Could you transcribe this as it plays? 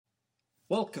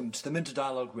Welcome to the Minter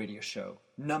Dialogue radio show,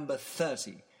 number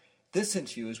 30. This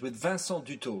interview is with Vincent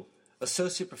Dutot,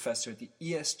 Associate Professor at the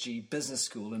ESG Business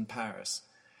School in Paris,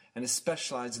 and is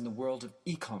specialized in the world of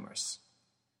e-commerce.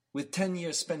 With 10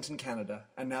 years spent in Canada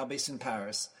and now based in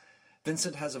Paris,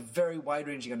 Vincent has a very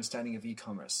wide-ranging understanding of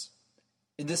e-commerce.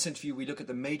 In this interview, we look at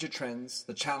the major trends,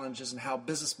 the challenges, and how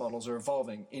business models are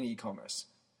evolving in e-commerce.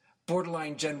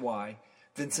 Borderline Gen Y,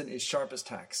 Vincent is sharp as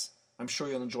tacks. I'm sure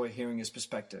you'll enjoy hearing his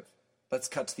perspective. Let's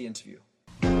cut to the interview.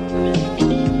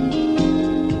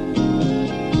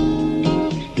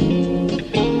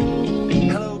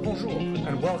 Hello, bonjour,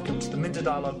 and welcome to the Minter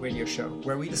Dialogue radio show,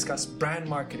 where we discuss brand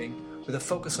marketing with a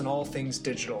focus on all things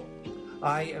digital.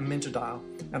 I am Minter Dial,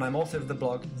 and I'm author of the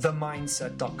blog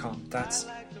themindset.com. That's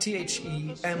THEMYNDSET,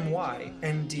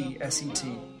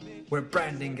 where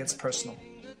branding gets personal.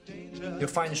 You'll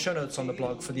find the show notes on the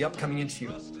blog for the upcoming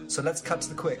interview. So let's cut to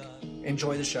the quick.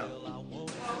 Enjoy the show.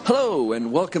 Hello,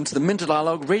 and welcome to the Minter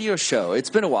Dialogue radio show.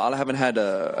 It's been a while. I haven't had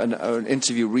an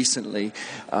interview recently,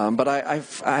 but I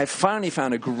finally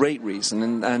found a great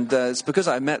reason, and it's because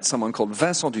I met someone called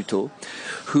Vincent Dutot,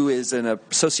 who is an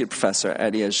associate professor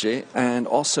at ESG, and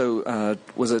also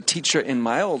was a teacher in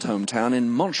my old hometown in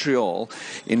Montreal,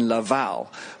 in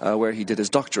Laval, where he did his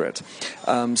doctorate.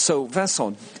 So,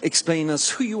 Vincent, explain us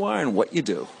who you are and what you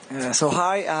do.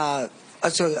 Hi.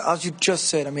 So, as you just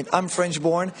said, I'm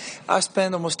French-born. I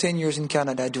spent almost 10 years in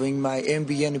Canada doing my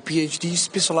MBA and a PhD,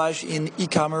 specialized in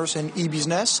e-commerce and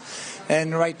e-business.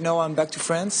 And right now I'm back to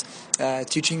France,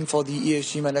 teaching for the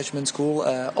ESG Management School,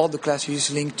 all the classes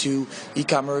linked to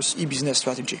e-commerce, e-business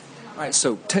strategy. All right,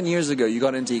 so 10 years ago you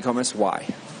got into e-commerce. Why?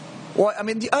 Well,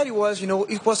 the idea was,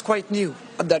 it was quite new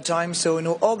at that time. So,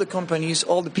 all the companies,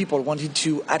 all the people wanted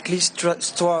to at least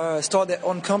start their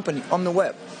own company on the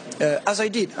web. As I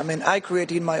did. I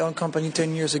created my own company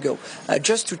 10 years ago,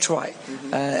 just to try.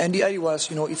 And the idea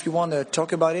was, if you want to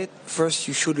talk about it, first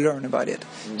you should learn about it.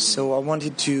 So I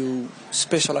wanted to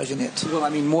specialize in it.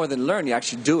 Well, more than learn, you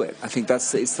actually do it. I think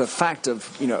it's the fact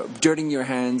of, dirtying your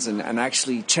hands and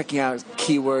actually checking out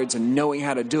keywords and knowing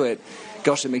how to do it.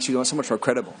 Gosh, it makes you so much more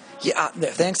credible. Yeah,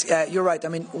 thanks. You're right.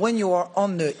 When you are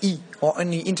on the or on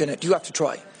the internet, you have to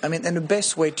try. And the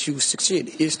best way to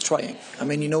succeed is trying.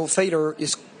 Failure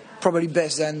is probably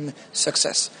best than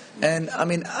success. And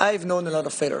I've known a lot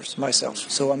of failures myself.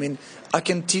 So I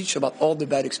can teach about all the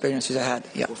bad experiences I had.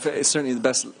 Yeah. Well, it's certainly the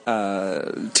best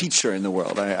teacher in the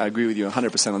world. I agree with you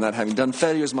 100% on that, having done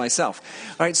failures myself.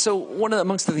 All right, so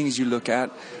amongst the things you look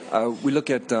at, we look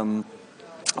at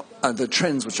the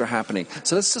trends which are happening.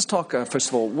 So let's just talk, first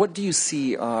of all, what do you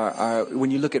see are when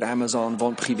you look at Amazon,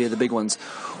 Vente Privée, the big ones,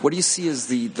 what do you see as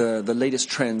the latest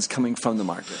trends coming from the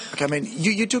market? Okay,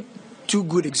 you took two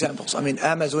good examples.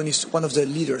 Amazon is one of the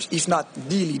leaders, if not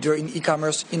the leader in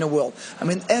e-commerce in the world.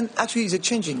 And actually it's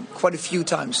changing quite a few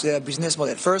times their business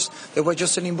model. First, they were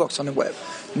just selling books on the web.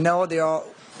 Now they are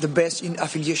the best in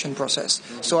affiliation process.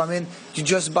 So, you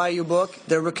just buy your book,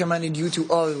 they recommended you to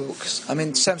all the books.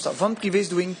 Same stuff. Vente Privée is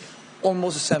doing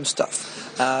almost the same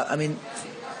stuff.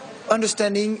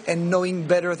 Understanding and knowing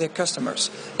better their customers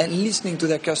and listening to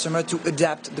their customer to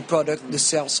adapt the product, the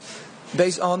sales,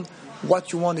 based on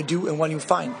what you want to do and what you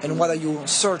find and what you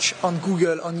search on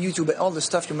Google, on YouTube, and all the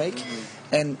stuff you make.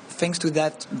 And thanks to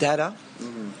that data,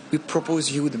 we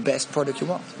propose you the best product you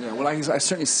want. Yeah, well, I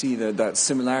certainly see that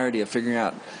similarity of figuring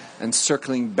out and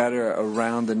circling better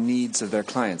around the needs of their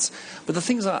clients. But the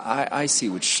things I see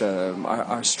which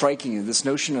are striking is this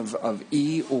notion of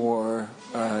e or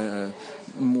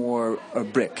more a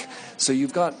brick. So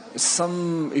you've got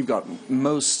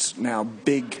most now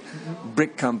big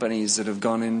brick companies that have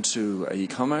gone into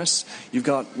e-commerce. You've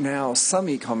got now some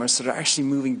e-commerce that are actually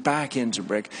moving back into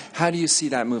brick. How do you see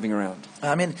that moving around?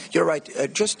 You're right.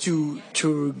 Just to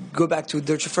go back to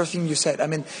the first thing you said.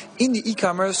 In the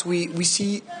e-commerce, we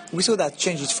saw that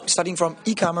change. It's starting from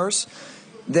e-commerce,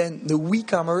 then the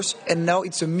we-commerce, and now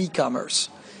it's a me-commerce.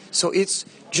 So it's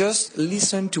just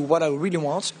listen to what I really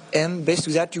want, and based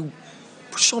on that, you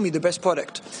show me the best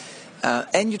product.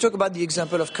 And you talk about the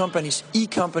example of companies,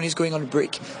 e-companies going on a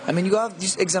brick. You have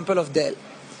this example of Dell.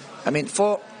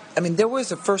 There was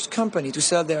the first company to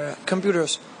sell their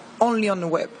computers only on the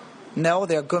web. Now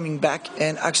they are coming back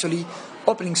and actually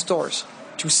opening stores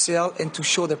to sell and to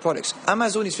show their products.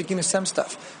 Amazon is making the same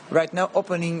stuff right now,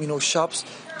 opening shops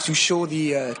to show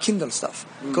the Kindle stuff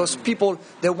because people,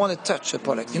 they want to touch the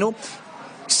product.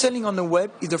 Selling on the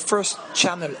web is the first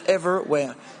channel ever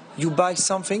where you buy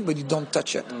something but you don't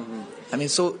touch it.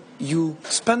 So you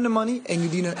spend the money and you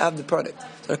didn't have the product.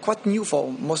 They're quite new for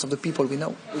most of the people we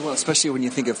know. Well, especially when you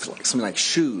think of something like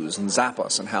shoes and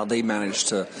Zappos and how they managed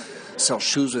to sell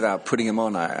shoes without putting them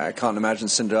on. I can't imagine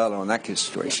Cinderella in that case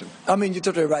situation. I mean, you're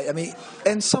totally right. I mean,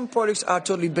 and some products are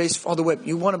totally based on the web.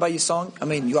 You want to buy a song, I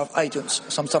mean, you have iTunes,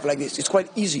 some stuff like this. It's quite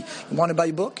easy. You want to buy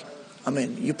a book, I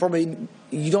mean, you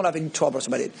don't have any troubles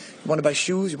about it. You want to buy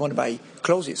shoes, you want to buy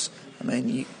clothes. I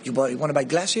mean, you want to buy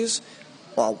glasses.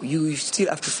 Well, you still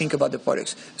have to think about the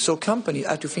products. So companies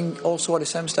have to think also the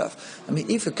same stuff. I mean,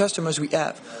 if the customers we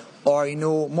have are,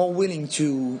 more willing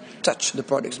to touch the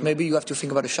products, maybe you have to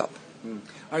think about a shop. All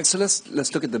right, so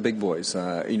let's look at the big boys.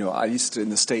 I used to in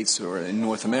the States or in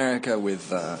North America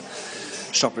with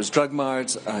Shoppers Drug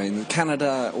Mart in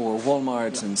Canada or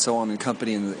Walmart and so on and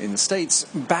company in the States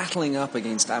battling up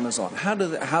against Amazon. How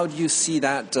do you see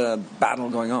that battle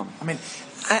going on? I mean,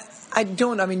 I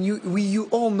don't. I mean, you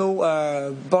all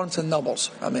know Barnes and Nobles.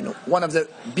 I mean, one of the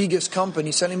biggest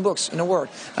companies selling books in the world.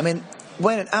 I mean,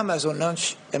 when Amazon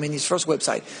launched, its first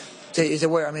website, they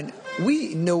were. I mean,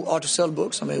 we know how to sell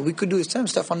books. I mean, we could do the same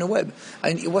stuff on the web,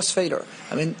 and it was failure.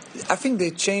 I mean, I think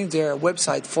they changed their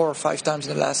website 4 or 5 times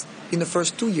in the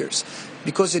first 2 years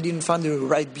because they didn't find the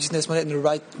right business model and the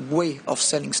right way of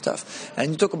selling stuff.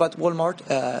 And you talk about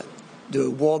Walmart. The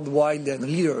worldwide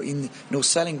leader in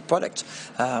selling products.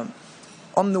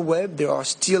 On the web, they are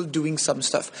still doing some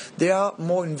stuff. They are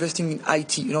more investing in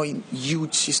IT, in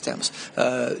huge systems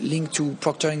linked to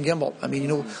Procter & Gamble. I mean,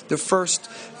 the first,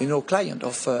 client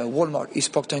of Walmart is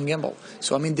Procter & Gamble.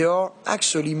 So, I mean, they are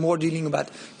actually more dealing about,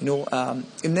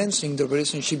 enhancing the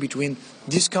relationship between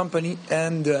this company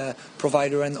and the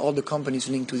provider and all the companies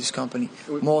linked to this company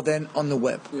more than on the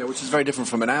web. Yeah, which is very different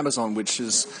from an Amazon, which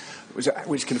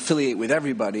can affiliate with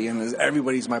everybody, and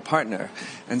everybody's my partner.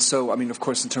 And so, I mean, of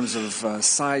course, in terms of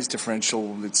size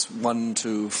differential, it's 1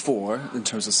 to 4 in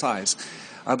terms of size.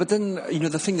 But then,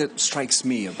 the thing that strikes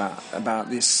me about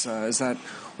this is that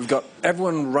we've got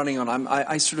everyone running on.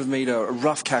 I sort of made a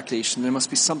rough calculation. There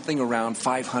must be something around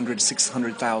 500,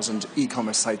 600,000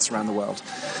 e-commerce sites around the world.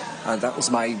 That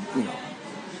was my,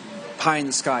 pie in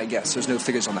the sky guess. There's no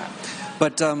figures on that.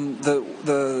 But and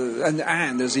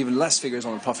there's even less figures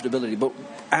on the profitability. But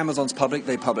Amazon's public;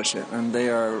 they publish it, and they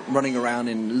are running around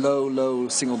in low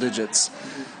single digits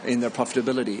in their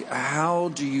profitability. How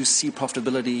do you see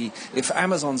profitability if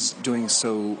Amazon's doing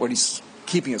so, or at least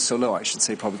keeping it so low? I should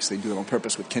say, probably because they do it on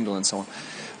purpose with Kindle and so on.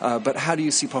 But how do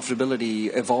you see profitability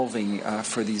evolving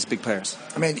for these big players?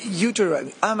 I mean,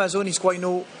 Amazon is quite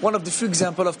one of the few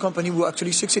examples of company who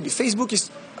actually succeeded. Facebook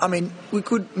is, we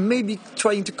could maybe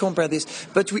trying to compare this,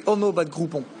 but we all know about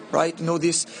Groupon, right?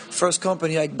 This first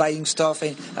company like buying stuff,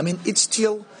 and it's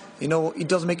still, it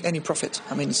doesn't make any profit.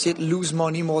 It still lose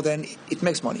money more than it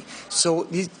makes money. So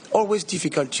it's always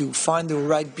difficult to find the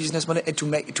right business model and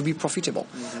to be profitable.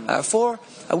 Mm-hmm. For,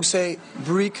 I would say,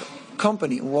 brick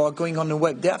company who are going on the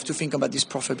web, they have to think about this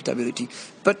profitability.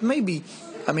 But maybe,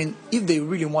 if they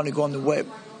really want to go on the web,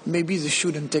 maybe they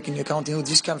shouldn't take into account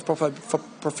this kind of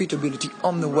profitability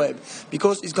on the web,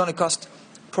 because it's going to cost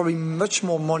probably much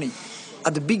more money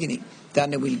at the beginning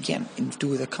than they will gain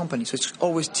into the company. So it's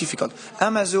always difficult.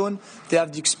 Amazon, they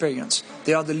have the experience.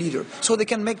 They are the leader. So they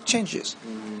can make changes.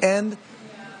 And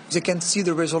they can see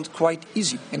the result quite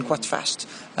easy and quite fast.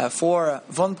 For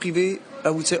vente privée, I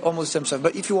would say almost the same stuff.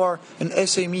 But if you are an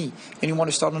SME and you want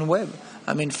to start on the web,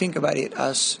 think about it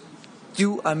as,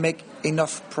 do I make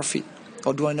enough profit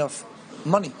or do I enough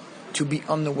money to be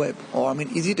on the web? Or,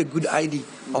 is it a good idea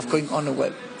of going on the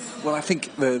web? Well, I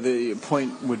think the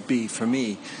point would be, for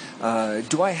me,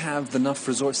 do I have enough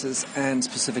resources and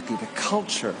specifically the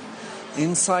culture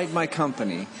inside my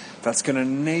company that's going to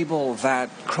enable that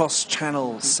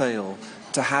cross-channel sale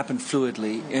to happen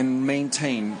fluidly and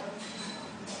maintain,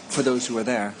 for those who are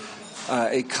there,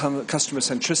 a customer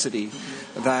centricity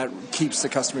that keeps the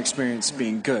customer experience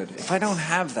being good. If I don't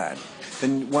have that,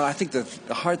 then I think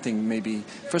the hard thing maybe,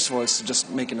 first of all, is to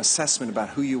just make an assessment about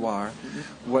who you are,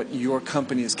 what your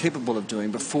company is capable of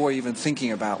doing before even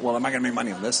thinking about, am I going to make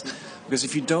money on this? Because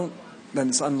if you don't, then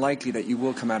it's unlikely that you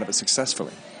will come out of it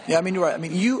successfully. Yeah, you're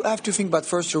right. You have to think about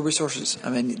first your resources.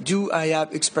 Do I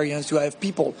have experience? Do I have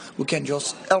people who can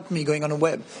just help me going on the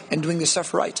web and doing the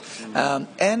stuff right?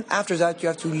 And after that, you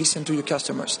have to listen to your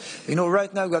customers.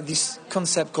 Right now we have this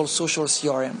concept called social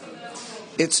CRM.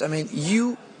 It's,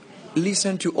 you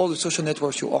listen to all the social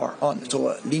networks you are on,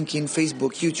 so LinkedIn,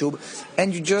 Facebook, YouTube,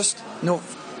 and you just,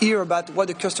 hear about what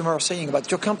the customers are saying about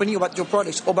your company, about your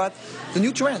products, about the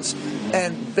new trends.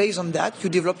 And based on that, you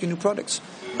develop your new products.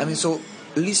 So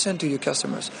listen to your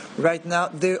customers. Right now,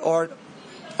 they are,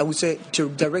 I would say,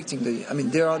 directing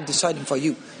they are deciding for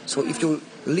you. So if you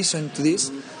listen to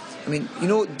this, I mean,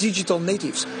 digital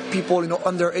natives, people,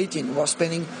 under 18 who are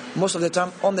spending most of the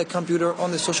time on their computer,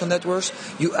 on the social networks.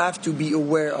 You have to be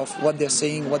aware of what they're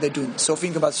saying, what they're doing. So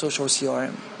think about social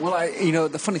CRM. Well,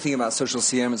 the funny thing about social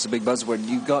CRM, it's a big buzzword.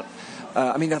 You got,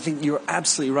 I think you're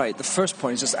absolutely right. The first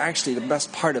point is just actually the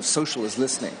best part of social is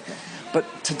listening. But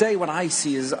today what I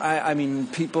see is,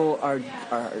 people are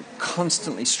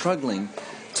constantly struggling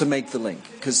to make the link.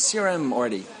 Because CRM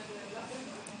already,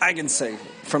 I can say,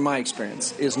 from my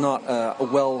experience, is not a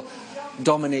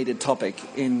well-dominated topic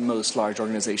in most large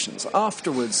organizations.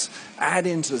 Afterwards, add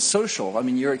into the social,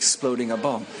 you're exploding a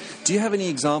bomb. Do you have any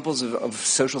examples of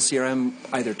social CRM,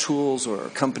 either tools or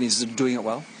companies that are doing it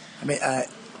well?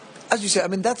 As you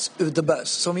said, that's the buzz.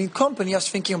 So, company is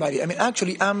thinking about it.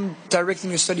 Actually, I'm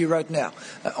directing a study right now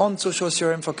on social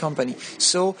CRM for company.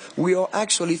 So, we are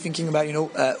actually thinking about,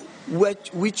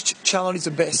 which channel is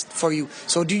the best for you.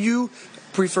 So, do you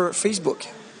prefer Facebook?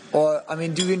 Or,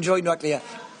 do you enjoy, the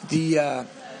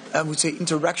I would say,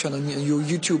 interaction on your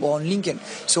YouTube or on LinkedIn?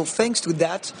 So, thanks to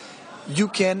that, you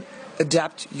can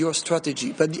adapt your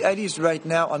strategy. But the idea is right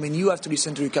now, you have to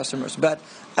listen to your customers. But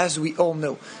as we all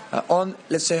know, on,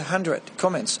 let's say, 100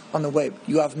 comments on the web,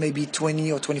 you have maybe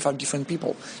 20 or 25 different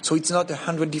people. So it's not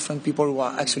 100 different people who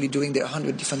are actually doing their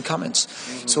 100 different comments.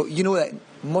 Mm-hmm. So that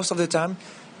most of the time,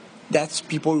 that's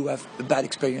people who have bad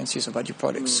experiences about your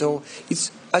product. Mm-hmm. So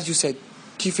it's, as you said,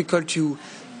 difficult to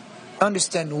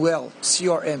understand well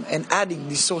CRM, and adding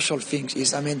these social things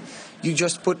is, you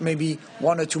just put maybe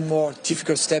one or two more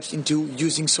difficult steps into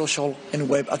using social and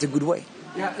web as a good way.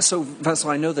 Yeah. So,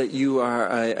 Vincent, I know that you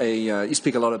are you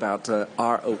speak a lot about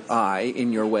ROI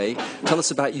in your way. Tell us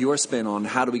about your spin on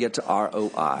how do we get to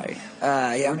ROI?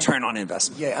 Return on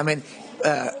investment. Yeah.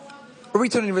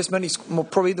 Return on investment is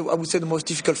probably, I would say, the most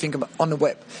difficult thing on the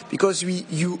web, because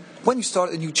when you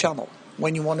start a new channel,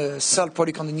 when you want to sell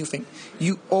product on a new thing,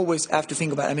 you always have to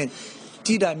think about,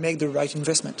 did I make the right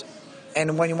investment?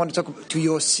 And when you want to talk to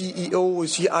your CEO or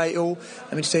CIO,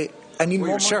 say, I need more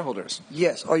money. Shareholders.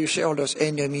 Yes, or your shareholders.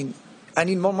 And I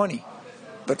need more money.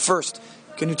 But first,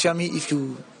 can you tell me if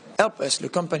you help us, the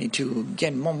company, to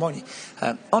gain more money?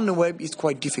 On the web, it's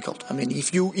quite difficult.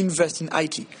 If you invest in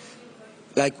IT,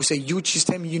 like we say, huge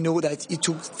system, that it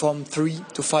took from 3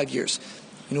 to 5 years,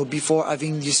 before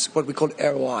having this, what we call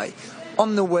ROI.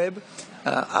 On the web,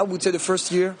 I would say the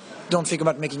first year, don't think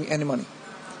about making any money.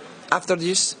 After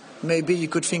this, maybe you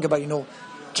could think about,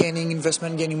 gaining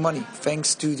investment, gaining money,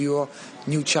 thanks to your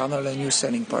new channel and new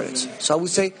selling products. So I would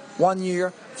say 1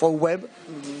 year for web,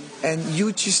 and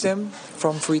huge system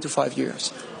from 3 to 5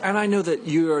 years. And I know that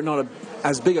you are not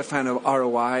as big a fan of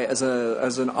ROI as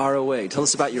an ROA. Tell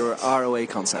us about your ROA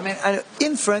concept.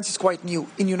 In France, it's quite new.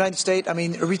 In the United States,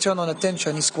 return on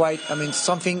attention is quite,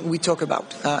 something we talk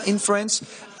about. In France,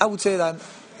 I would say that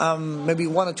maybe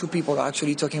 1 or 2 people are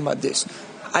actually talking about this.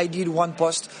 I did one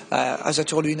post, as I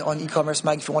told you, on eCommerce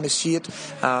Mag, if you want to see it.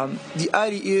 The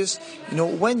idea is,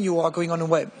 when you are going on the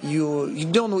web, you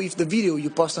don't know if the video you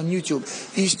post on YouTube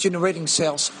is generating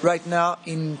sales right now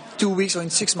in 2 weeks or in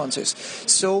 6 months.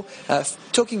 So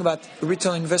talking about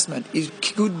return on investment,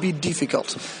 it could be difficult.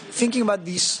 Thinking about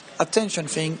this attention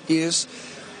thing is,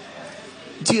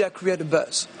 did I create a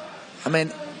buzz?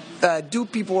 Do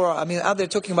people, are they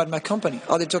talking about my company?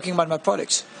 Are they talking about my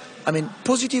products?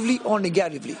 Positively or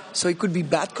negatively. So it could be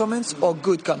bad comments or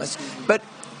good comments. But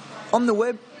on the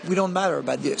web, we don't matter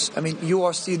about this. You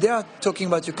are still there talking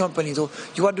about your company. So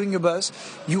you are doing a buzz.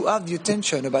 You have the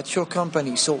attention about your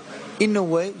company. So in a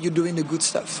way, you're doing the good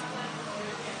stuff.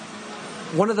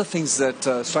 One of the things that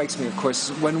strikes me, of course,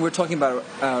 when we're talking about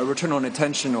return on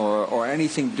attention or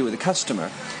anything to do with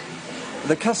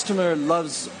the customer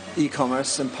loves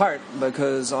e-commerce in part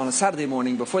because on a Saturday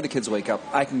morning before the kids wake up,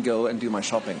 I can go and do my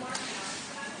shopping.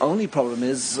 Only problem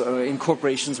is in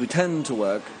corporations we tend to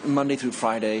work Monday through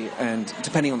Friday, and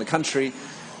depending on the country,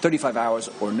 35 hours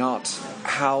or not.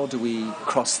 How do we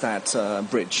cross that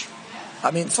bridge?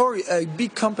 For a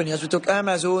big company, as we talk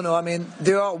Amazon,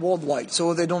 they are worldwide,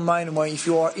 so they don't mind if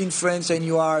you are in France and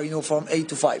you are, from 8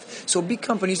 to 5. So big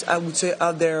companies, I would say,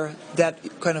 are there that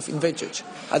kind of advantage.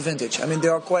 They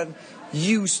are quite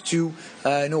used to,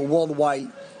 worldwide.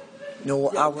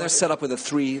 They're set up with a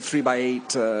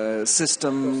 3x8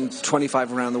 system,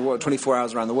 25 around the world, 24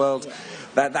 hours around the world.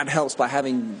 That helps by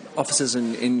having offices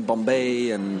in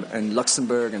Bombay and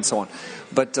Luxembourg and so on.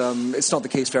 But it's not the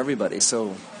case for everybody.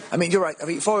 So, you're right.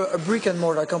 For a brick and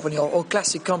mortar company or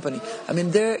classic company,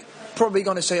 they're probably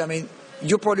going to say,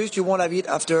 your product, you won't have it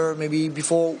after maybe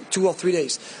before 2 or 3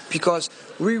 days because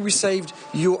we received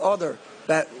your order.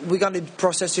 But we're going to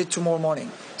process it tomorrow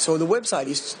morning. So the website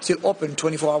is still open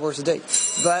 24 hours a day.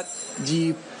 But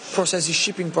the process, the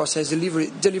shipping process,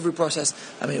 delivery process.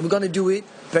 I mean, we're going to do it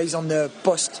based on the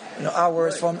post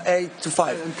hours from 8 to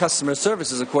 5. And customer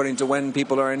service is according to when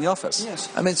people are in the office. Yes.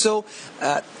 I mean, so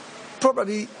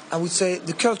probably I would say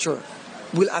the culture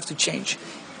will have to change.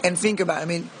 And think about, I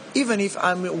mean, even if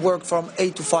I work from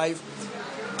 8 to 5,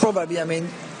 probably, I mean,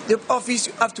 the office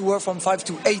you have to work from 5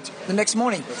 to 8 the next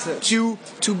morning to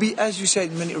be, as you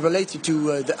said, related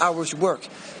to the hours you work.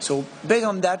 So based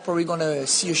on that, probably going to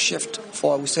see a shift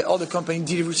for, I would say, all the company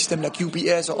delivery system like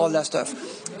UPS or all that stuff,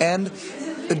 and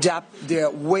adapt their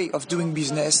way of doing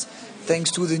business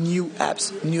thanks to the new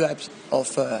apps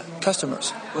of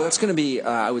customers. Well, that's going to be,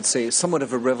 I would say, somewhat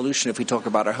of a revolution if we talk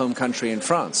about our home country in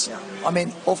France. Yeah. I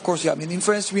mean, of course, yeah. I mean, in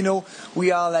France, we know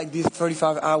we are like this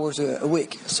 35 hours a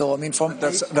week. So, I mean,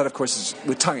 that, of course, is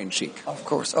with tongue-in-cheek. Of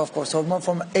course. So,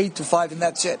 from 8 to 5, and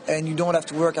that's it. And you don't have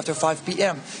to work after 5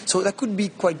 p.m. So, that could be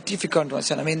quite difficult to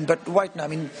understand. I mean, but right now, I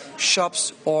mean,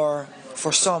 shops are,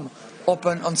 for some,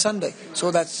 open on Sunday, so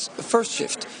that's the first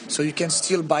shift. So you can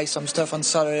still buy some stuff on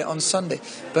Saturday, on Sunday.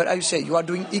 But as you say, you are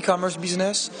doing e-commerce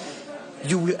business,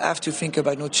 you will have to think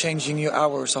about changing your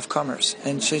hours of commerce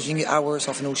and changing your hours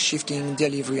of shifting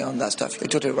delivery on that stuff. You're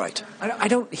totally right. I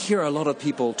don't hear a lot of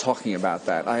people talking about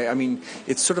that. I mean,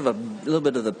 it's sort of a little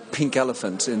bit of the pink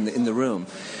elephant in the room.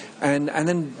 And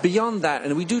then beyond that,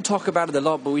 and we do talk about it a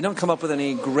lot, but we don't come up with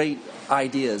any great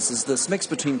ideas, is this mix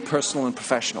between personal and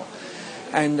professional.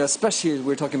 And especially, we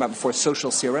were talking about before,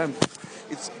 social CRM,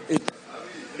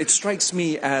 it strikes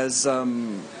me as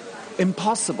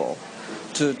impossible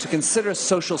to consider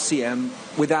social CRM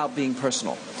without being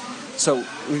personal. So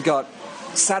we've got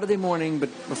Saturday morning, but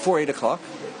before 8 o'clock,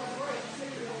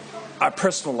 our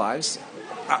personal lives.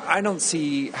 I don't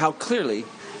see how clearly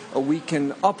we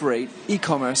can operate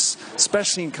e-commerce,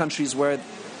 especially in countries where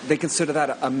they consider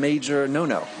that a major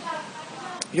no-no.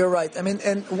 You're right. I mean,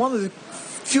 and one of the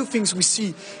few things we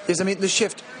see is, I mean, the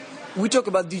shift. We talk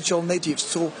about digital natives,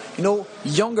 so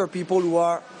younger people who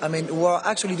are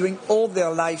actually doing all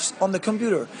their lives on the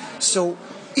computer. So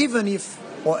even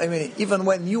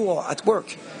when you are at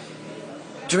work,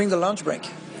 during the lunch break,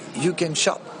 you can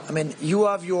shop. I mean, you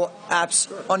have your apps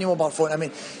on your mobile phone. I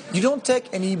mean, you don't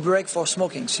take any break for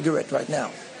smoking cigarette right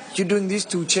now. You're doing this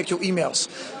to check your emails,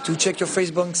 to check your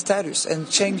Facebook status, and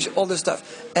change all the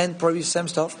stuff, and probably same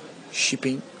stuff.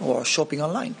 Shipping or shopping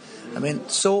online. I mean,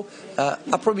 so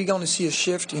I'm probably going to see a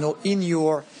shift, in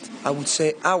your, I would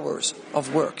say, hours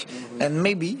of work. And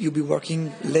maybe you'll be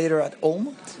working later at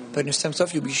home, but in the same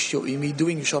stuff you'll be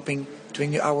doing your shopping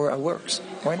during your hour at work.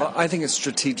 Well, I think it's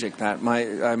strategic that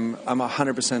I'm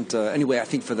 100% anyway. I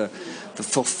think for the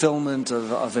fulfillment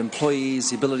of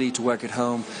employees, the ability to work at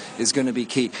home is going to be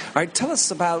key. All right, tell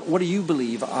us about what do you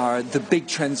believe are the big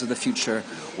trends of the future,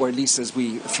 or at least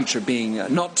future being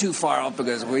not too far off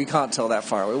because we can't tell that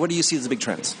far away. What do you see as the big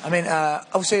trends? I mean, I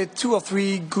would say 2 or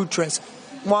 3 good trends.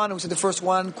 One, I would say the first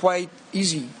one, quite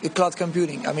easy, cloud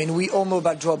computing. I mean, we all know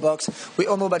about Dropbox. We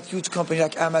all know about huge companies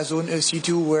like Amazon,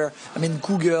 EC2, where,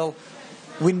 Google,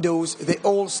 Windows, they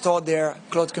all start their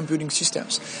cloud computing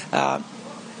systems.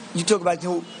 You talk about,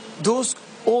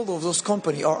 all of those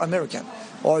companies are American.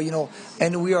 Or,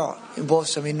 and we are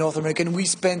both, North American. We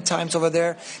spend times over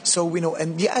there, so we know.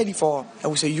 And the idea for, I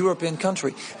would say, European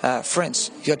country, France,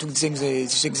 you took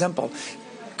this example,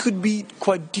 could be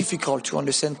quite difficult to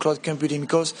understand cloud computing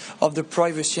because of the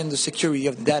privacy and the security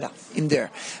of the data in there.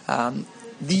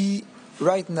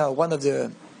 Right now, one of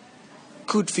the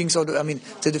good things,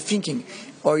 the thinking,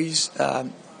 is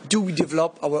do we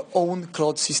develop our own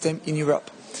cloud system in Europe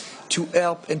to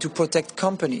help and to protect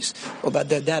companies about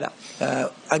their data?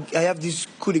 I have this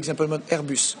good example about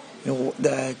Airbus.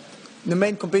 The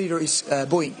main competitor is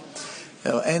Boeing.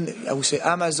 And I would say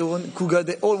Amazon, Google,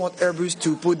 they all want Airbus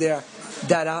to put their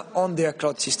data on their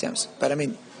cloud systems. But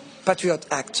Patriot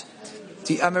Act,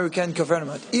 the American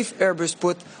government, if Airbus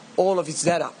put all of its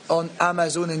data on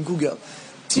Amazon and Google,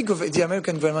 the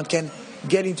American government can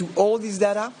get into all this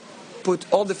data, put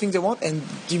all the things they want, and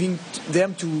giving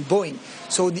them to Boeing.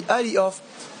 So the idea of,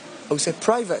 I would say,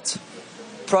 private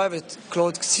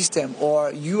cloud system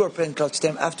or European cloud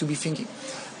system have to be thinking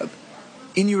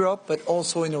in Europe, but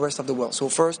also in the rest of the world. So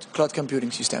first, cloud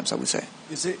computing systems, I would say.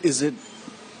 Is it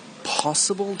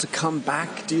possible to come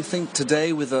back, do you think,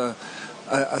 today with a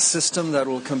system that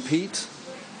will compete?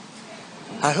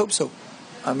 I hope so.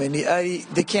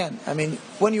 They can.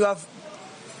 When you have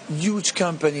huge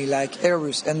company like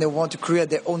Airbus and they want to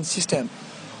create their own system,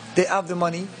 they have the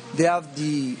money, they have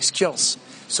the skills,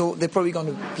 so they're probably going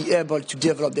to be able to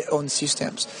develop their own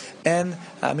systems. And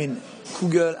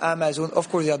Google, Amazon, of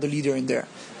course, they are the leader in there.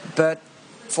 But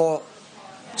for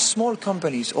small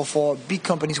companies or for big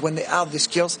companies, when they have the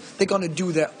skills, they're going to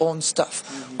do their own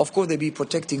stuff. Of course, they'll be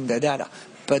protecting their data.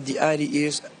 But the idea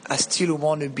is I still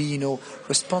want to be,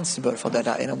 responsible for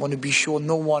data, and I want to be sure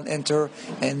no one enter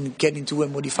and get into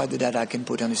and modify the data I can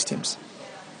put on the systems.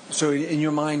 So in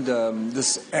your mind,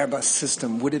 this Airbus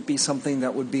system, would it be something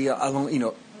that would be along,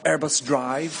 Airbus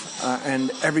Drive and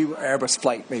every Airbus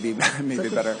flight, maybe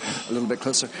better, a little bit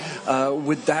closer.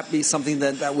 Would that be something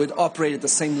that would operate at the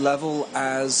same level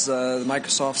as the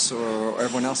Microsoft's or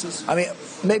everyone else's? I mean,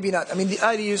 maybe not. I mean, the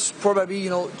idea is probably,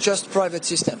 just private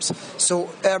systems. So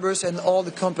Airbus and all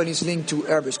the companies linked to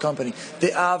Airbus company,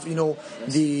 they have,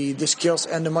 the skills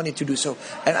and the money to do so.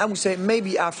 And I would say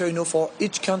maybe after, for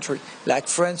each country, like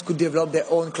France could develop their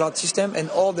own cloud system,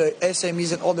 and all the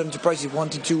SMEs and all the enterprises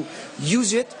wanted to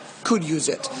use it, could use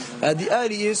it. The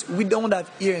idea is we don't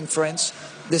have here in France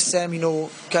the same,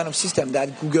 kind of system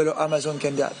that Google or Amazon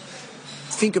can have.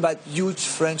 Think about huge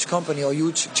French company or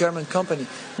huge German company.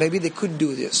 Maybe they could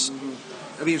do this.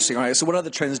 That'd be interesting. All right. So, what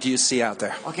other trends do you see out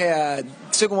there? Okay.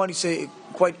 Second one is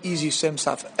quite easy, same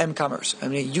stuff. eCommerce. I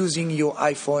mean, using your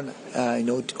iPhone,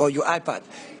 or your iPad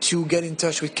to get in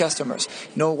touch with customers.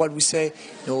 What we say,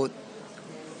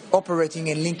 operating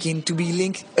and linking to be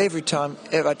linked every time,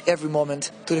 at every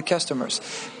moment to the customers.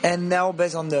 And now,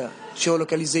 based on the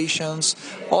geolocalizations,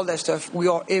 all that stuff, we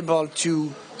are able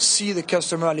to see the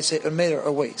customer, let's say, a meter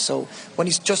away. So when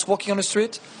he's just walking on the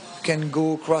street, you can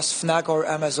go across Fnac or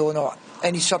Amazon or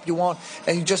any shop you want,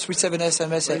 and you just receive an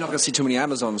SMS. You're not going to see too many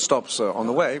Amazon stops on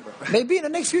the way. But maybe in the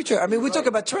next future. I mean, we talk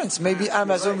about trends. Maybe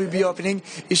Amazon will be opening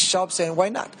its shops, and why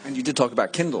not? And you did talk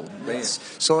about Kindle. Yes.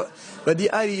 So, but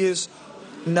the idea is,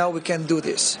 now we can do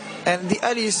this. And the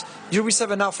idea is you receive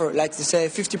an offer, like they say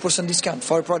 50% discount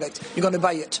for a product. You're going to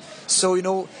buy it.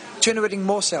 So, generating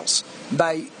more sales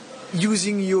by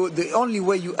using the only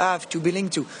way you have to be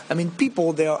linked to. I mean,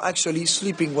 people, they are actually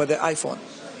sleeping with their iPhone.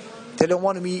 They don't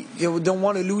want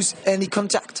to lose any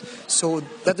contact. So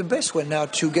that's the best way now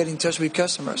to get in touch with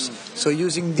customers. So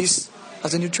using this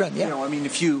as a new trend, yeah.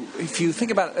 If you think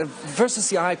about it versus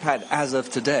the iPad as of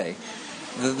today,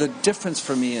 the difference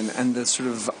for me and the sort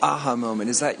of aha moment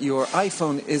is that your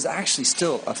iPhone is actually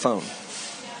still a phone.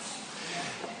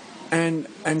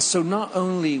 And so not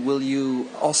only will you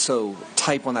also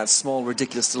type on that small,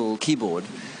 ridiculous little keyboard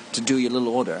to do your little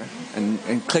order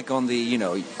and click on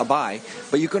the, a buy,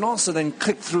 but you can also then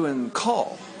click through and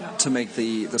call to make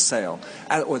the sale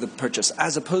or the purchase,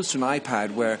 as opposed to an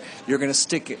iPad where you're going to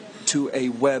stick it to a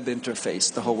web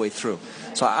interface the whole way through.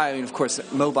 So, of course,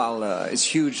 mobile is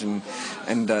huge, and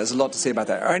there's a lot to say about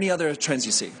that. Are any other trends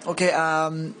you see? Okay,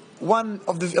 one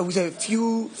of the, I would say,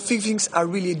 few things I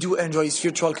really do enjoy is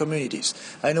virtual communities.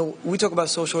 I know we talk about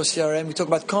social CRM, we talk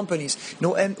about companies,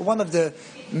 and one of the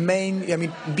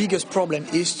biggest problem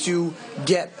is to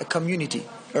get a community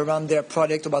around their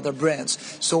product, about their brands.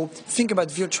 So think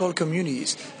about virtual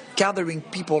communities. Gathering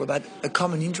people about a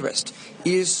common interest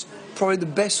is probably the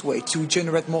best way to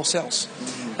generate more sales.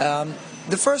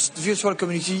 The first virtual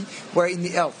community were in the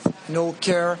health,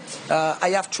 care. I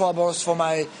have troubles for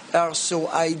my health, so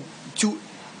I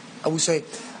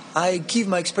give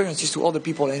my experiences to other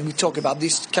people, and we talk about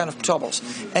this kind of troubles.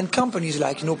 And companies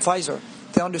like Pfizer,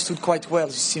 they understood quite well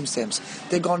these systems.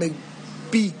 They're going to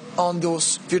be on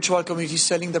those virtual communities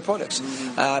selling their products.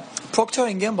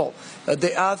 Procter & Gamble,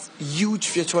 they have huge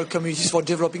virtual communities for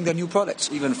developing their new products.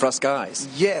 Even for us guys.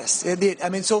 Yes, they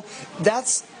did. So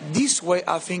this way,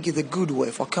 I think, is a good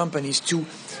way for companies to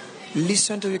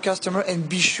listen to your customer and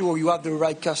be sure you have the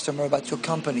right customer about your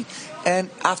company. And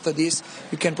after this,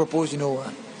 you can propose,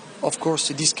 of course,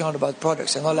 a discount about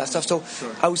products and all that stuff. So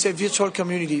sure. I would say virtual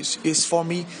communities is, for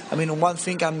me, one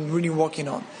thing I'm really working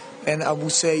on. And I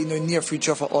would say in the near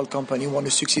future for all companies who want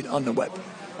to succeed on the web.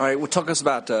 All right, well, talk us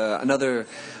about another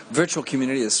virtual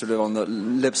community that's sort of on the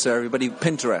lips of everybody,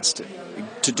 Pinterest.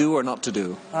 To do or not to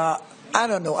do? I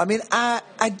don't know.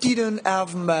 I didn't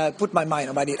have put my mind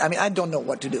about it. I don't know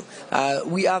what to do.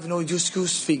 We have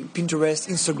just thing, Pinterest,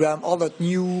 Instagram, all that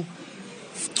new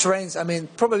trends.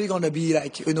 Probably going to be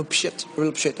like, real shit.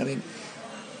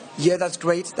 Yeah, that's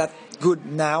great. That's good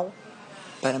now.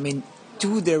 But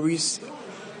there is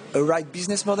a right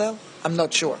business model? I'm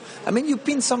not sure. You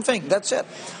pin something, that's it.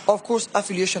 Of course,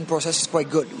 affiliation process is quite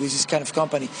good with this kind of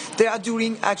company. They are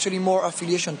doing actually more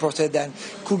affiliation process than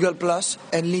Google Plus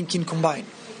and LinkedIn combined.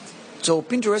 So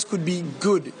Pinterest could be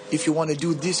good if you want to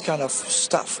do this kind of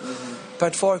stuff. Mm-hmm.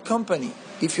 But for a company,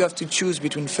 if you have to choose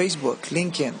between Facebook,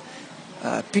 LinkedIn,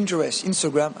 Pinterest,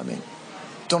 Instagram,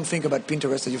 don't think about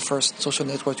Pinterest as your first social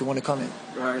network you want to come in.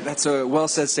 All right, that's a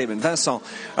well-said statement. Vincent,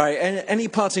 all right, any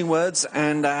parting words,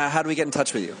 and how do we get in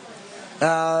touch with you?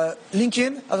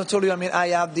 LinkedIn, as I told you, I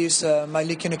have this my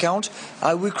LinkedIn account.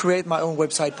 I will create my own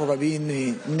website probably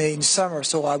in summer,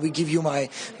 so I will give you my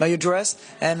address.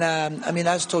 And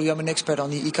as I told you, I'm an expert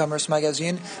on the e-commerce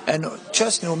magazine, and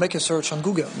just make a search on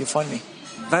Google, you find me.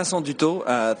 Vincent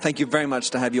Dutot, thank you very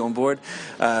much to have you on board.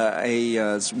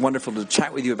 It's wonderful to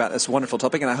chat with you about this wonderful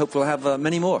topic, and I hope we'll have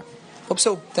many more. Hope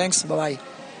so. Thanks. Bye-bye.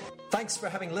 Thanks for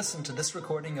having listened to this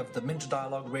recording of the Minter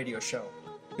Dialogue radio show.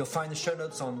 You'll find the show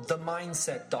notes on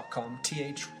themindset.com,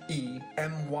 TheMyndset,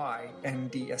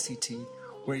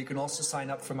 where you can also sign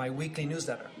up for my weekly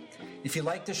newsletter. If you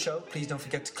like the show, please don't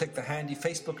forget to click the handy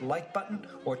Facebook like button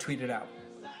or tweet it out.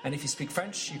 And if you speak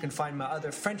French, you can find my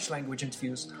other French language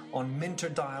interviews on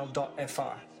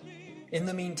minterdial.fr. In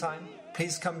the meantime,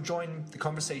 please come join the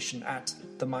conversation at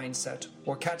The Mindset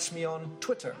or catch me on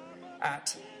Twitter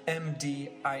at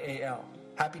MDIAL.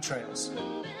 Happy trails.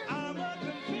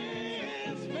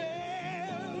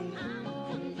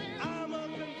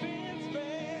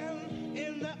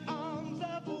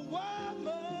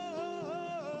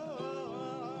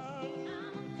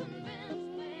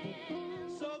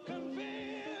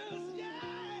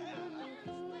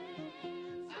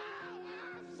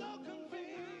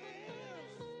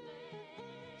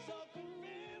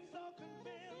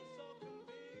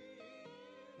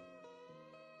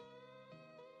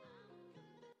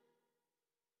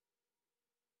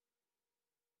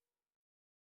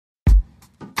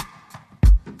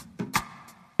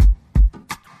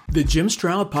 The Jim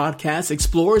Stroud Podcast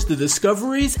explores the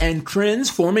discoveries and trends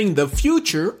forming the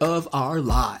future of our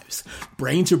lives.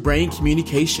 Brain-to-brain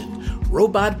communication,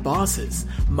 robot bosses,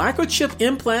 microchip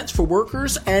implants for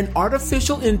workers, and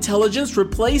artificial intelligence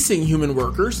replacing human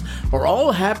workers are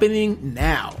all happening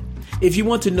now. If you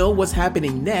want to know what's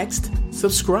happening next,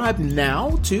 subscribe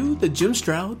now to the Jim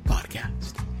Stroud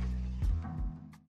Podcast.